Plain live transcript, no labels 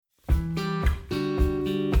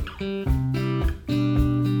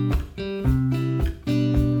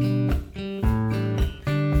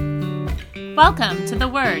Welcome to The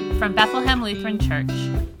Word from Bethlehem Lutheran Church.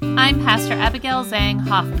 I'm Pastor Abigail Zhang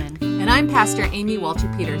Hoffman. And I'm Pastor Amy Walter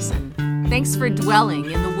Peterson. Thanks for dwelling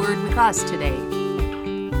in the Word with us today.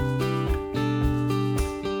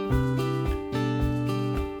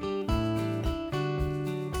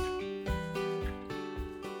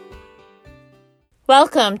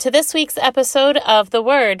 Welcome to this week's episode of The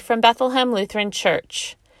Word from Bethlehem Lutheran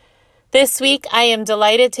Church. This week, I am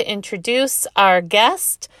delighted to introduce our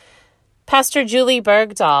guest, Pastor Julie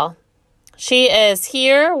Bergdahl. She is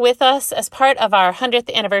here with us as part of our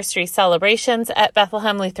 100th anniversary celebrations at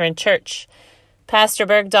Bethlehem Lutheran Church. Pastor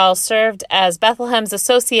Bergdahl served as Bethlehem's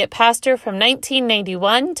associate pastor from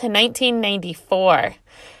 1991 to 1994.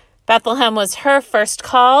 Bethlehem was her first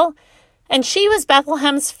call, and she was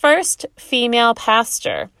Bethlehem's first female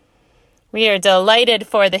pastor. We are delighted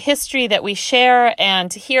for the history that we share and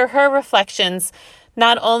to hear her reflections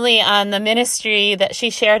not only on the ministry that she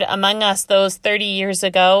shared among us those 30 years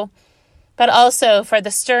ago, but also for the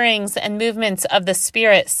stirrings and movements of the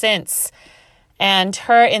Spirit since, and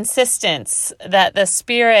her insistence that the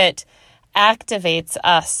Spirit activates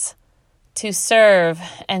us to serve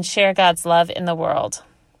and share God's love in the world.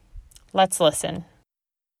 Let's listen.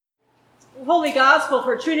 The Holy Gospel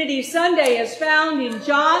for Trinity Sunday is found in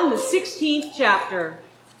John, the 16th chapter.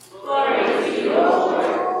 Glory to you,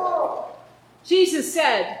 Lord. Jesus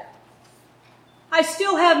said, "I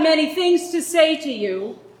still have many things to say to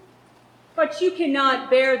you, but you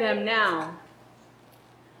cannot bear them now.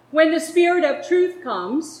 When the Spirit of truth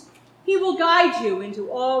comes, he will guide you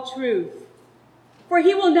into all truth. For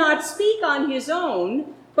he will not speak on his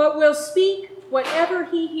own, but will speak whatever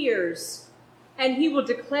he hears, and he will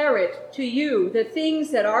declare it to you, the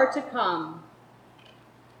things that are to come.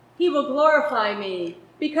 He will glorify me,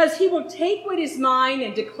 because he will take what is mine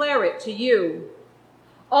and declare it to you.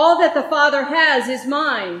 All that the Father has is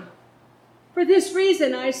mine. For this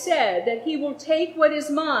reason I said that he will take what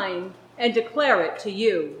is mine and declare it to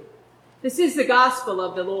you." This is the gospel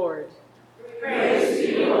of the Lord. Praise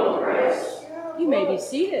to you, Lord Christ. You may be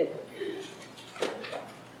seated.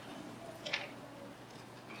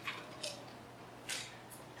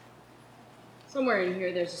 Somewhere in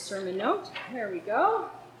here there's a sermon note. There we go.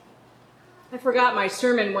 I forgot my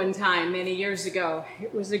sermon one time many years ago.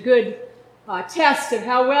 It was a good test of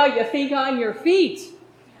how well you think on your feet.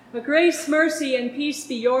 But grace, mercy, and peace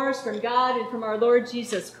be yours from God and from our Lord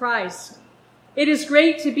Jesus Christ. It is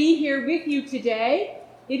great to be here with you today.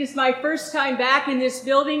 It is my first time back in this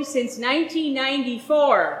building since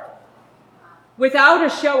 1994. Without a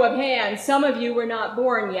show of hands, some of you were not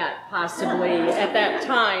born yet, possibly, at that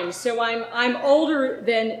time. So I'm older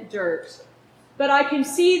than dirt. But I can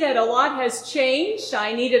see that a lot has changed.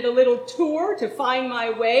 I needed a little tour to find my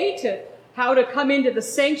way to how to come into the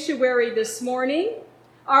sanctuary this morning.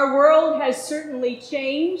 Our world has certainly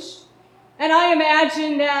changed, and I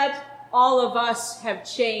imagine that all of us have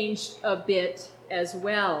changed a bit as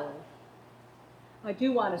well. I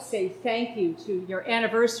do want to say thank you to your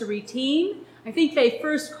anniversary team. I think they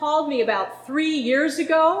first called me about 3 years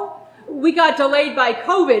ago. We got delayed by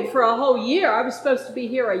COVID for a whole year. I was supposed to be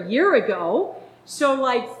here a year ago. So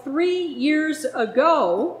like 3 years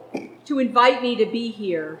ago, to invite me to be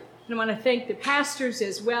here. And I want to thank the pastors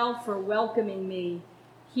as well for welcoming me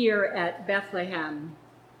here at Bethlehem.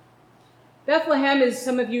 Bethlehem, as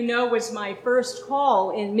some of you know, was my first call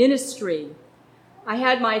in ministry. I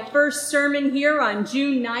had my first sermon here on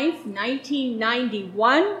June 9th,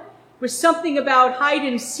 1991. It was something about hide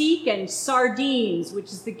and seek and sardines,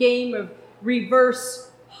 which is the game of reverse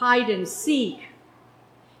hide and seek.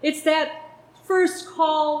 It's that first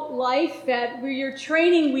call life that where your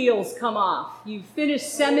training wheels come off. You finish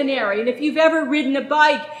seminary, and if you've ever ridden a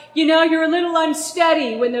bike, you know you're a little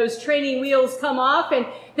unsteady when those training wheels come off, and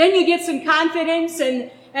then you get some confidence, and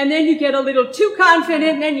then you get a little too confident,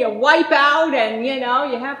 and then you wipe out, and you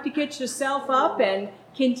have to get yourself up and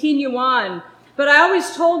continue on. But I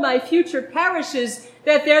always told my future parishes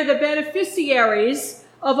that they're the beneficiaries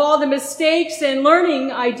of all the mistakes and learning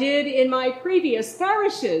I did in my previous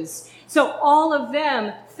parishes. So all of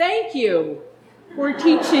them, thank you for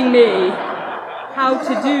teaching me how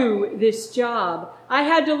to do this job. I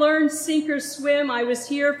had to learn sink or swim. I was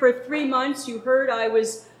here for 3 months. You heard I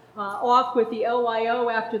was off with the LYO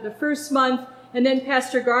after the first month, and then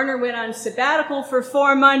Pastor Garner went on sabbatical for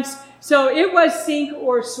 4 months. So it was sink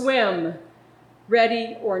or swim,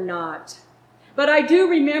 ready or not. But I do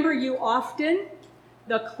remember you often.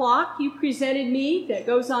 The clock you presented me that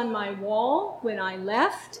goes on my wall when I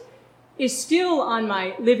left is still on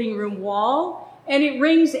my living room wall, and it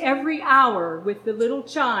rings every hour with the little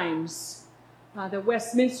chimes, the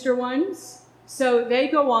Westminster ones, So they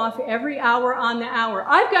go off every hour on the hour.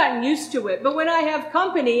 I've gotten used to it, but when I have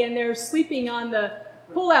company and they're sleeping on the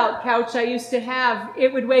pull-out couch I used to have,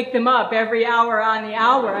 it would wake them up every hour on the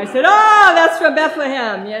hour. I said, oh, that's from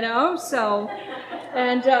Bethlehem, you know? So,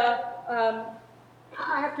 and I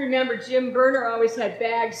have to remember Jim Berner always had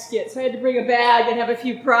bag skits. I had to bring a bag and have a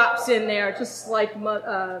few props in there, just like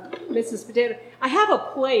Mrs. Potato. I have a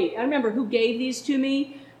plate. I don't remember who gave these to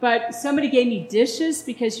me, but somebody gave me dishes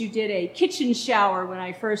because you did a kitchen shower when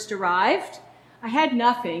I first arrived. I had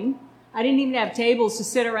nothing. I didn't even have tables to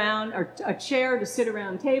sit around, or a chair to sit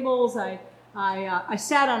around tables. I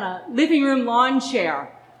sat on a living room lawn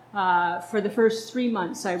chair for the first 3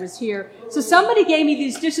 months I was here. So somebody gave me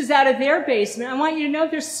these dishes out of their basement. I want you to know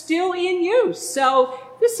they're still in use. So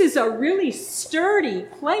this is a really sturdy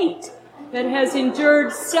plate that has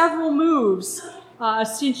endured several moves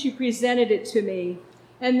since you presented it to me.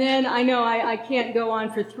 And then I know I can't go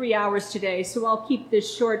on for 3 hours today, so I'll keep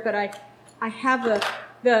this short, but I have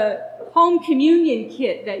the home communion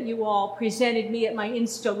kit that you all presented me at my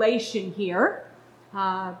installation here.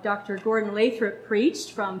 Dr. Gordon Lathrop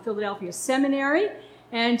preached from Philadelphia Seminary,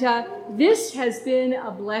 and this has been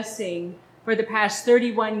a blessing for the past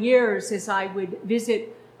 31 years as I would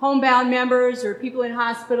visit homebound members or people in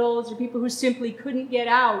hospitals or people who simply couldn't get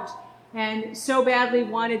out and so badly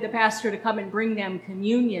wanted the pastor to come and bring them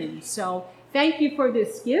communion. So thank you for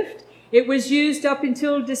this gift. It was used up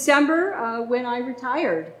until December when I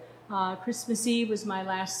retired. Christmas Eve was my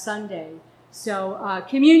last Sunday. So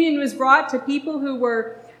communion was brought to people who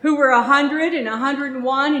were 100 and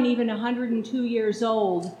 101 and even 102 years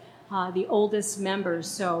old, the oldest members.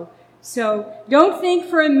 So don't think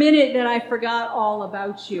for a minute that I forgot all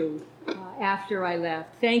about you after I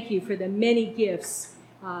left. Thank you for the many gifts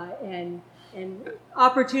and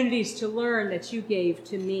opportunities to learn that you gave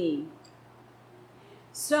to me.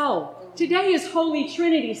 So today is Holy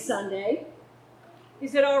Trinity Sunday.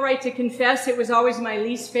 Is it all right to confess it was always my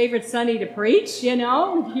least favorite Sunday to preach, you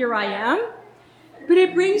know? Here I am. But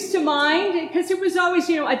it brings to mind, because it was always,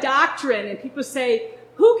 a doctrine, and people say,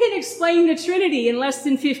 who can explain the Trinity in less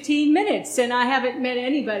than 15 minutes? And I haven't met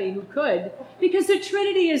anybody who could, because the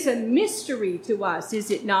Trinity is a mystery to us,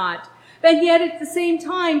 is it not? And yet at the same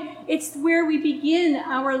time, it's where we begin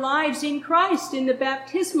our lives in Christ, in the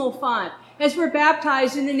baptismal font, as we're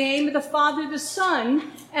baptized in the name of the Father, the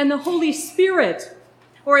Son, and the Holy Spirit.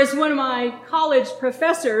 Or as one of my college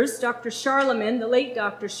professors, Dr. Charlemagne, the late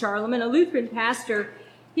Dr. Charlemagne, a Lutheran pastor,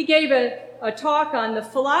 he gave a talk on the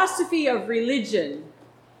philosophy of religion.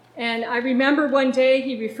 And I remember one day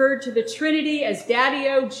he referred to the Trinity as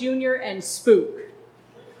Daddy-O, Junior, and Spook.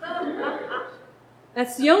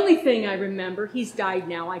 That's the only thing I remember. He's died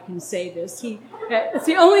now, I can say this. It's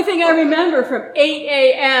the only thing I remember from 8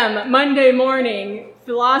 a.m. Monday morning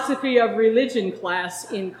philosophy of religion class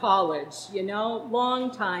in college, long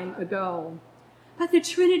time ago. But the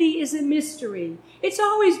Trinity is a mystery. It's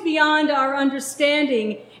always beyond our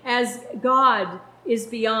understanding as God is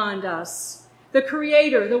beyond us. The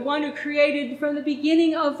Creator, the one who created from the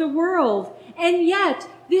beginning of the world. And yet,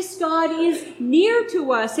 this God is near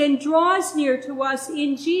to us and draws near to us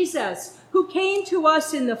in Jesus, who came to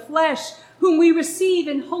us in the flesh, whom we receive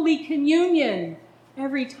in Holy Communion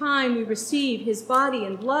every time we receive his body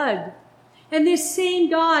and blood. And this same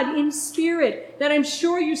God in spirit that I'm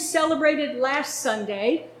sure you celebrated last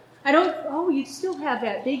Sunday, you still have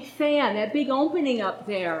that big fan, that big opening up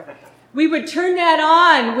there. We would turn that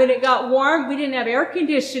on when it got warm. We didn't have air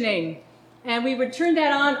conditioning. And we would turn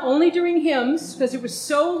that on only during hymns because it was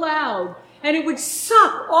so loud. And it would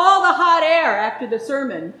suck all the hot air after the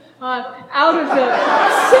sermon out of the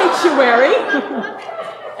sanctuary.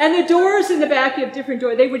 And the doors in the back, you have different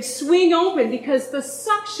doors, they would swing open because the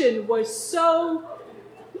suction was so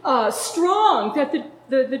strong that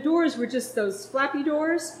the doors were just those flappy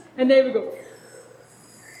doors. And they would go.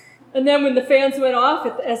 And then when the fans went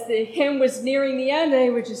off, as the hymn was nearing the end, they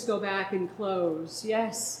would just go back and close.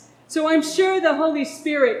 Yes. So I'm sure the Holy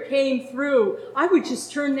Spirit came through. I would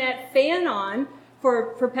just turn that fan on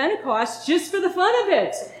for Pentecost just for the fun of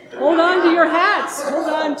it. Hold on to your hats. Hold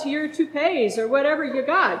on to your toupees or whatever you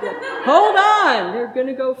got. Hold on. They're going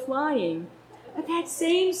to go flying. But that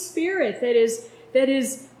same Spirit that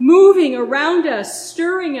is moving around us,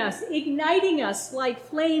 stirring us, igniting us like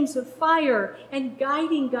flames of fire, and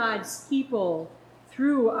guiding God's people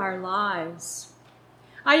through our lives.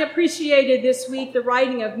 I appreciated this week the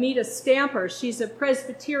writing of Meta Stamper. She's a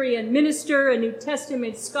Presbyterian minister, a New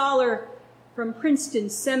Testament scholar from Princeton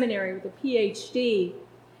Seminary with a PhD.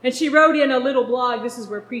 And she wrote in a little blog, this is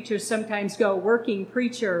where preachers sometimes go, Working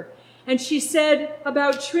Preacher. And she said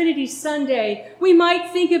about Trinity Sunday, we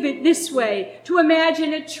might think of it this way, to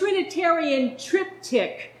imagine a Trinitarian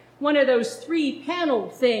triptych, one of those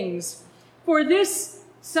 3-paneled things, for this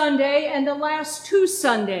Sunday and the last 2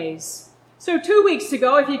 Sundays. So 2 weeks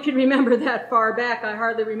ago, if you can remember that far back, I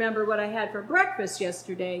hardly remember what I had for breakfast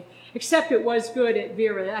yesterday, except it was good at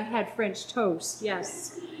Vera. I had French toast,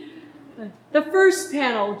 yes. The first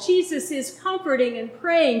panel, Jesus is comforting and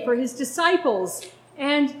praying for his disciples,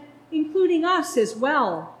 and including us as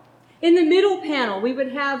well. In the middle panel, we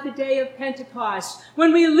would have the day of Pentecost,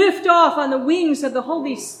 when we lift off on the wings of the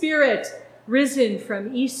Holy Spirit, risen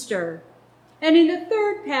from Easter. And in the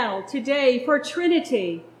third panel today, for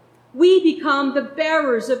Trinity, we become the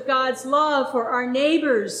bearers of God's love for our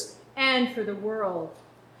neighbors and for the world.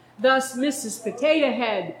 Thus, Mrs. Potato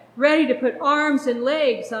Head, ready to put arms and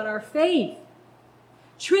legs on our faith.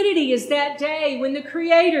 Trinity is that day when the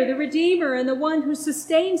Creator, the Redeemer, and the one who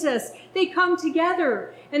sustains us, they come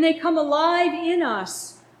together and they come alive in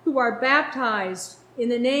us who are baptized in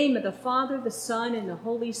the name of the Father, the Son, and the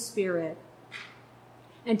Holy Spirit.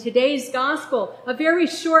 And today's gospel, a very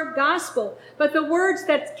short gospel, but the words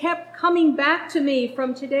that kept coming back to me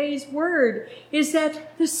from today's word is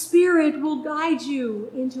that the Spirit will guide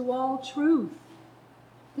you into all truth.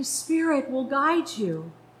 The Spirit will guide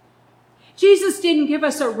you. Jesus didn't give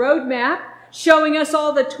us a roadmap showing us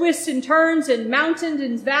all the twists and turns and mountains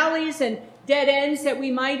and valleys and dead ends that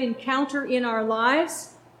we might encounter in our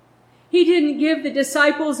lives. He didn't give the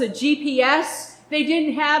disciples a GPS. They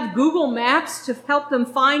didn't have Google Maps to help them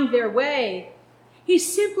find their way. He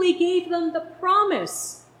simply gave them the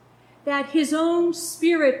promise that his own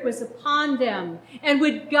Spirit was upon them and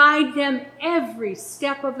would guide them every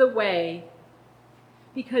step of the way.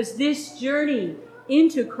 Because this journey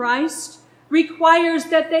into Christ requires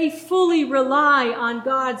that they fully rely on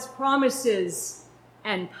God's promises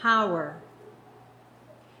and power.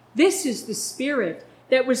 This is the Spirit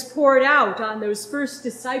that was poured out on those first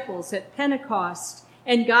disciples at Pentecost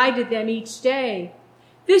and guided them each day.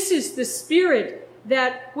 This is the Spirit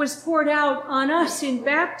that was poured out on us in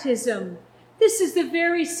baptism. This is the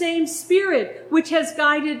very same Spirit which has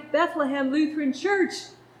guided Bethlehem Lutheran Church.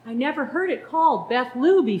 I never heard it called Beth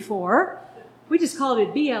Lou before. We just called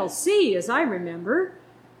it BLC, as I remember,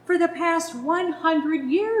 for the past 100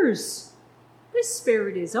 years. This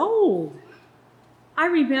Spirit is old. I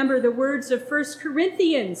remember the words of 1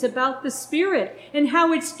 Corinthians about the Spirit and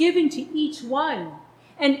how it's given to each one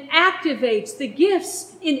and activates the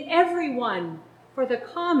gifts in everyone for the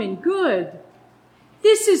common good.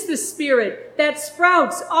 This is the Spirit that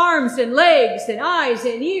sprouts arms and legs and eyes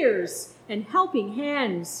and ears and helping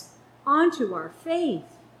hands onto our faith.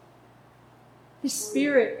 The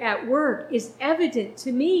Spirit at work is evident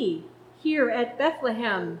to me here at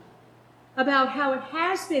Bethlehem about how it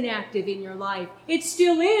has been active in your life. It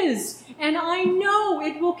still is, and I know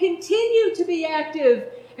it will continue to be active,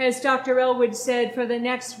 as Dr. Elwood said, for the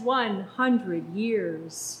next 100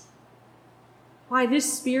 years. Why,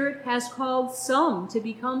 this Spirit has called some to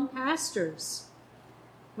become pastors.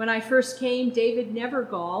 When I first came, David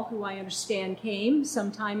Nevergall, who I understand came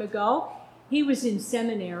some time ago, he was in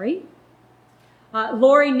seminary.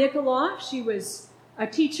 Lori Nikoloff, she was a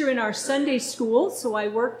teacher in our Sunday school, so I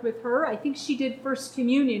worked with her. I think she did First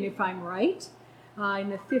Communion, if I'm right, in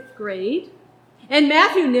the 5th grade. And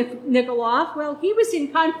Matthew Nikoloff, well, he was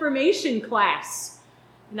in confirmation class.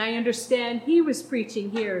 And I understand he was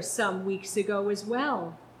preaching here some weeks ago as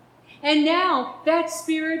well. And now that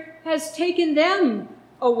Spirit has taken them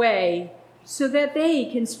away so that they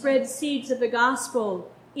can spread seeds of the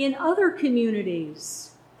gospel in other communities.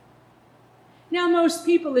 Now, most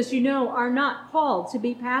people, as you know, are not called to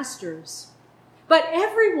be pastors, but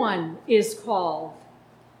everyone is called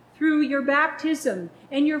through your baptism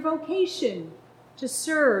and your vocation to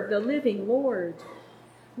serve the living Lord.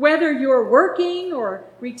 Whether you're working or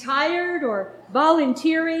retired or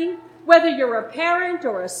volunteering, whether you're a parent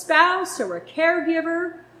or a spouse or a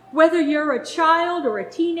caregiver, whether you're a child or a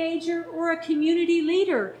teenager or a community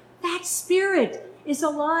leader, that Spirit is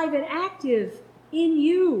alive and active in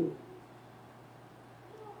you.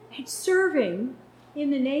 And serving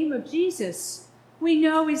in the name of Jesus, we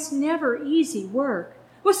know is never easy work.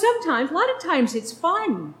 Well, sometimes, a lot of times it's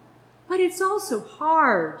fun, but it's also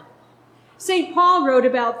hard. St. Paul wrote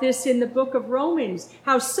about this in the book of Romans,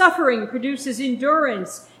 how suffering produces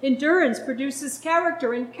endurance, endurance produces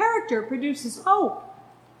character, and character produces hope.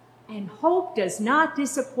 And hope does not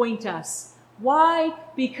disappoint us. Why?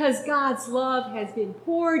 Because God's love has been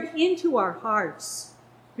poured into our hearts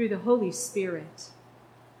through the Holy Spirit.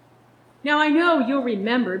 Now, I know you'll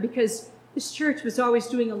remember, because This church was always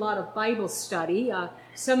doing a lot of Bible study.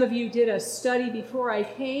 Some of you did a study before I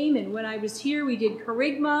came, and when I was here, we did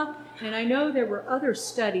Kerygma, and I know there were other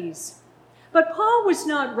studies. But Paul was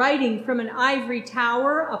not writing from an ivory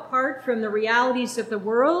tower apart from the realities of the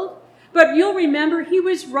world, but you'll remember he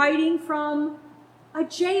was writing from a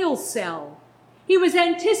jail cell. He was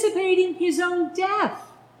anticipating his own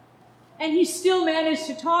death, and he still managed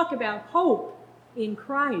to talk about hope in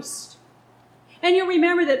Christ. And you'll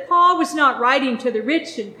remember that Paul was not writing to the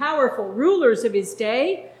rich and powerful rulers of his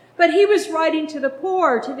day, but he was writing to the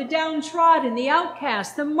poor, to the downtrodden, the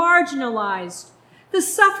outcast, the marginalized, the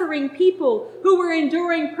suffering people who were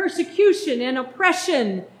enduring persecution and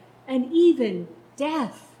oppression and even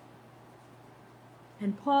death.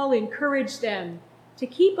 And Paul encouraged them to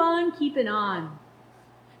keep on keeping on,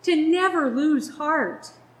 to never lose heart.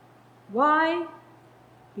 Why?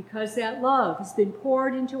 Because that love has been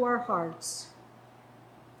poured into our hearts.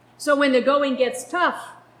 So when the going gets tough,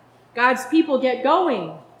 God's people get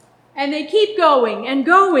going. And they keep going and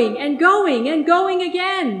going and going and going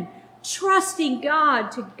again, trusting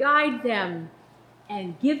God to guide them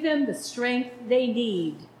and give them the strength they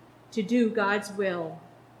need to do God's will.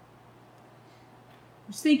 I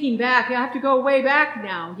was thinking back, I have to go way back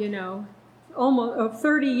now, almost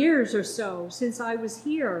 30 years or so since I was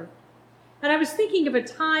here. And I was thinking of a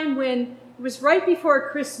time when it was right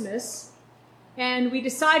before Christmas, and we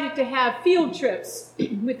decided to have field trips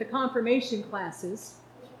with the confirmation classes.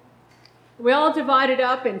 We all divided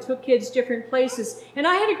up and took kids different places. And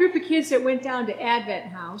I had a group of kids that went down to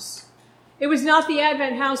Advent House. It was not the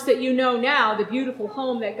Advent House that you know now, the beautiful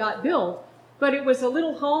home that got built, but it was a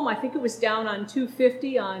little home. I think it was down on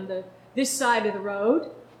 250 on this side of the road.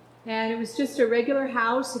 And it was just a regular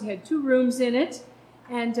house. It had 2 rooms in it.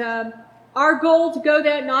 And our goal to go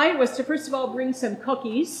that night was to, first of all, bring some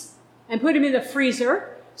cookies and put them in the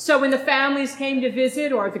freezer. So when the families came to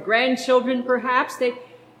visit, or the grandchildren perhaps,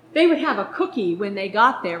 they would have a cookie when they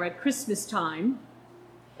got there at Christmas time.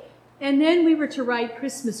 And then we were to write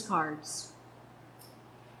Christmas cards.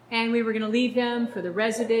 And we were going to leave them for the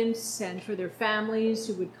residents and for their families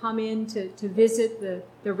who would come in to visit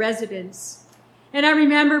the residents. And I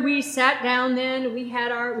remember we sat down then, we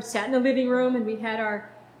sat in the living room, and we had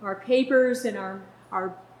our papers and our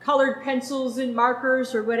colored pencils and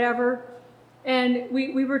markers or whatever. And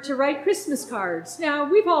we were to write Christmas cards. Now,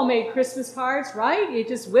 we've all made Christmas cards, right? You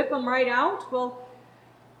just whip them right out. Well,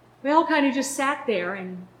 we all kind of just sat there,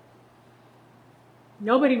 and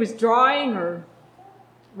nobody was drawing or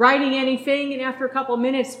writing anything. And after a couple of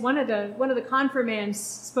minutes, one of the confirmands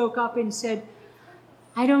spoke up and said,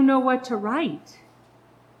 "I don't know what to write.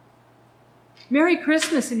 Merry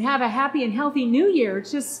Christmas and have a happy and healthy New Year. It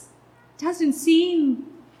just doesn't seem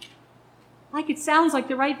like it sounds like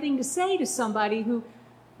the right thing to say to somebody who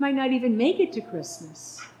might not even make it to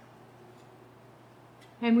Christmas."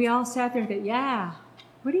 And we all sat there and said, "Yeah,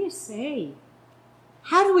 what do you say?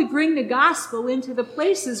 How do we bring the gospel into the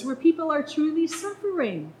places where people are truly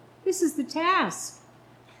suffering? This is the task."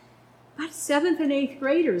 About 7th and 8th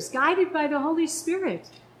graders, guided by the Holy Spirit,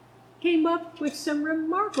 came up with some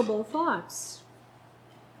remarkable thoughts.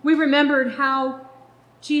 We remembered how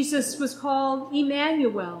Jesus was called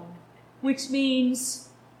Emmanuel, which means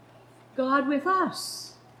God with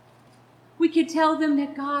us. We could tell them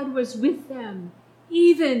that God was with them,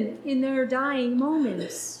 even in their dying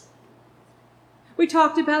moments. We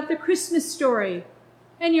talked about the Christmas story,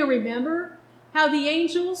 and you'll remember how the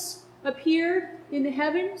angels appeared in the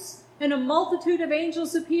heavens, and a multitude of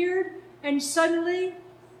angels appeared, and suddenly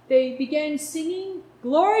they began singing,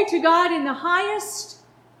 "Glory to God in the highest,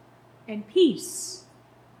 and peace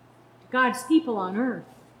to God's people on earth."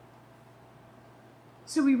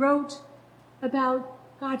 So we wrote about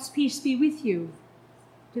God's peace be with you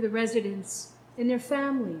to the residents and their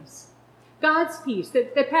families. God's peace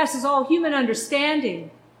that passes all human understanding.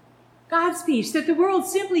 God's peace that the world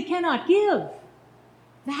simply cannot give.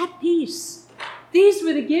 That peace. These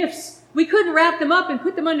were the gifts. We couldn't wrap them up and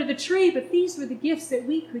put them under the tree, but these were the gifts that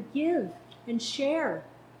we could give and share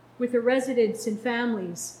with the residents and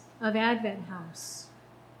families of Advent House.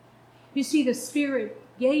 You see, the Spirit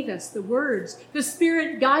gave us the words. The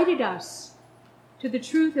Spirit guided us to the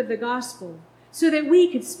truth of the gospel so that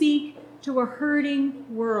we could speak to a hurting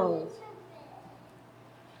world.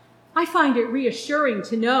 I find it reassuring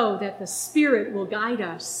to know that the Spirit will guide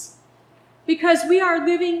us because we are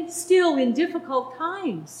living still in difficult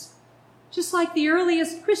times. Just like the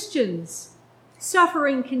earliest Christians,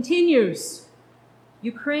 suffering continues.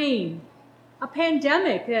 Ukraine, a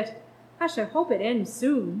pandemic that, gosh, I hope it ends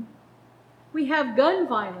soon. We have gun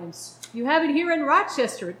violence. You have it here in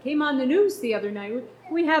Rochester. It came on the news the other night.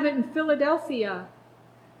 We have it in Philadelphia.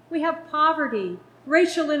 We have poverty,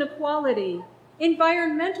 racial inequality,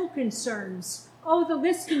 environmental concerns. Oh, the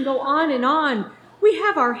list can go on and on. We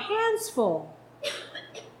have our hands full.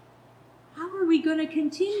 How are we going to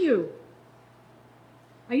continue?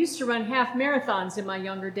 I used to run half marathons in my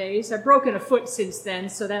younger days. I've broken a foot since then,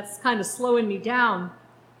 so that's kind of slowing me down.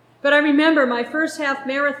 But I remember my first half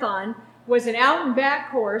marathon was an out and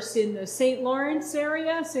back course in the St. Lawrence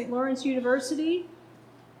area, St. Lawrence University.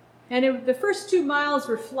 And the first 2 miles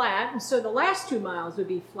were flat, and so the last 2 miles would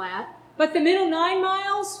be flat. But the middle 9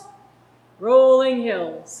 miles, rolling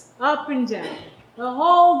hills, up and down, the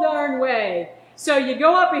whole darn way. So you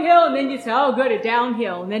go up a hill, and then you say, oh, good, a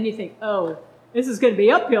downhill. And then you think, oh, this is going to be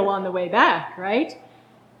uphill on the way back, right?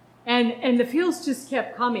 And the hills just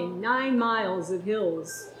kept coming, 9 miles of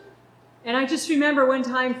hills. And I just remember one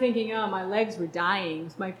time thinking, oh, my legs were dying. It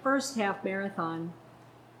was my first half marathon.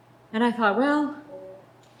 And I thought, well,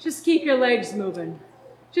 just keep your legs moving.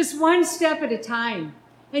 Just one step at a time.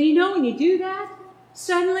 And you know, when you do that,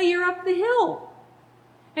 suddenly you're up the hill.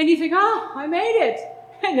 And you think, oh, I made it.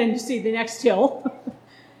 And then you see the next hill.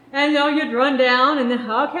 And you'd run down and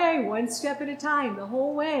then, okay, one step at a time, the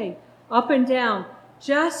whole way, up and down.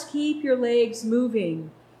 Just keep your legs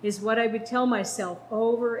moving is what I would tell myself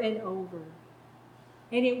over and over.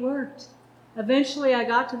 And it worked. Eventually I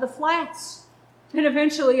got to the flats. And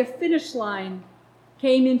eventually a finish line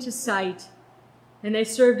came into sight. And they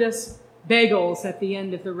served us bagels at the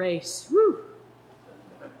end of the race. Woo!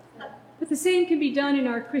 But the same can be done in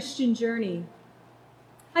our Christian journey.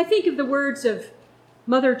 I think of the words of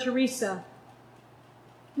Mother Teresa,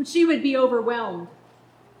 when she would be overwhelmed.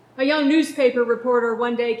 A young newspaper reporter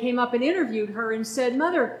one day came up and interviewed her and said,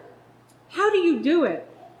 Mother, how do you do it?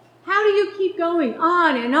 How do you keep going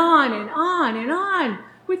on and on and on and on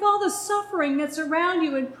with all the suffering that's around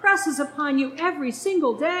you and presses upon you every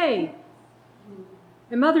single day?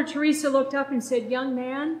 And Mother Teresa looked up and said, young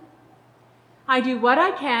man, I do what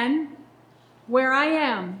I can, where I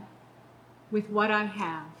am, with what I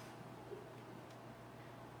have.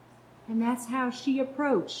 And that's how she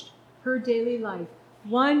approached her daily life,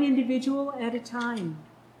 one individual at a time.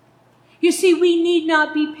 You see, we need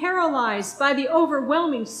not be paralyzed by the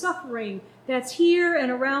overwhelming suffering that's here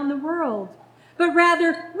and around the world, but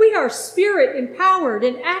rather we are spirit empowered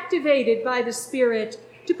and activated by the Spirit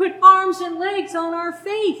to put arms and legs on our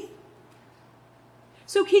faith.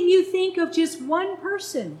 So can you think of just one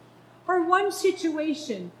person or one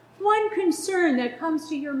situation, one concern that comes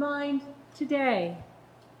to your mind today?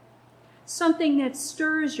 Something that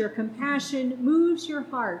stirs your compassion, moves your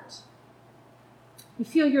heart. You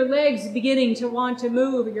feel your legs beginning to want to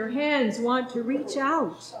move, or your hands want to reach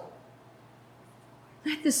out.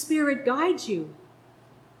 Let the Spirit guide you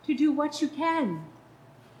to do what you can,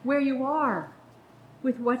 where you are,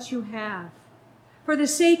 with what you have, for the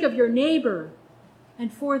sake of your neighbor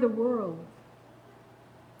and for the world.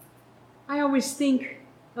 I always think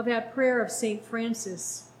of that prayer of St.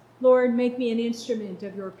 Francis, Lord, make me an instrument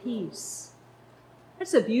of your peace.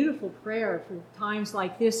 That's a beautiful prayer for times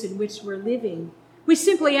like this in which we're living. We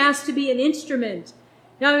simply ask to be an instrument.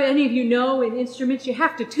 Now, any of you know in instruments, you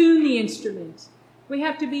have to tune the instrument. We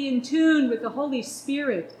have to be in tune with the Holy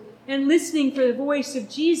Spirit and listening for the voice of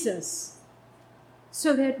Jesus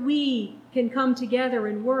so that we can come together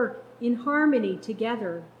and work in harmony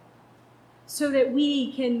together, so that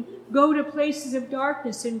we can go to places of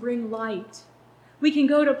darkness and bring light. We can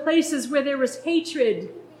go to places where there is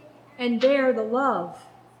hatred and bear the love.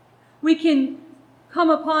 We can come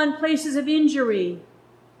upon places of injury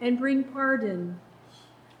and bring pardon.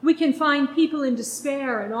 We can find people in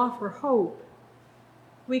despair and offer hope.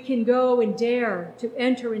 We can go and dare to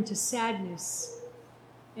enter into sadness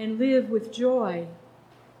and live with joy.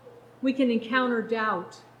 We can encounter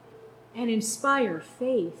doubt and inspire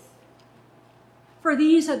faith. For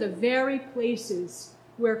these are the very places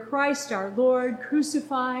where Christ our Lord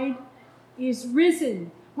crucified is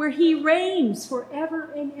risen, where he reigns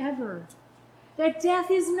forever and ever. That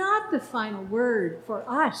death is not the final word for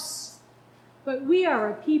us, but we are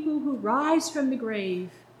a people who rise from the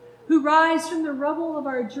grave, who rise from the rubble of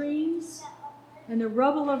our dreams and the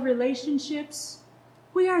rubble of relationships.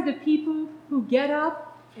 We are the people who get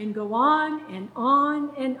up and go on and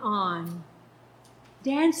on and on,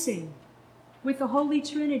 dancing with the Holy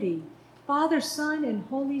Trinity, Father, Son, and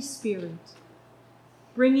Holy Spirit,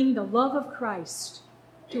 bringing the love of Christ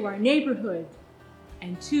to our neighborhood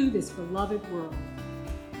and to this beloved world.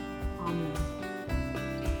 Amen.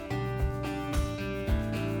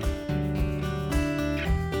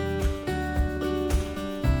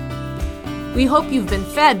 We hope you've been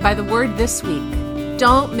fed by the Word this week.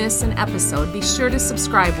 Don't miss an episode. Be sure to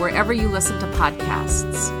subscribe wherever you listen to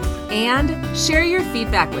podcasts. And share your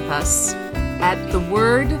feedback with us at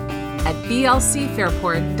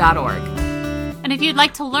theword@blcfairport.org. And if you'd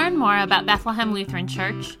like to learn more about Bethlehem Lutheran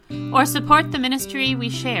Church or support the ministry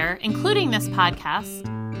we share, including this podcast,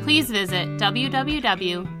 please visit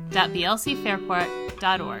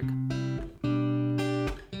www.blcfairport.org.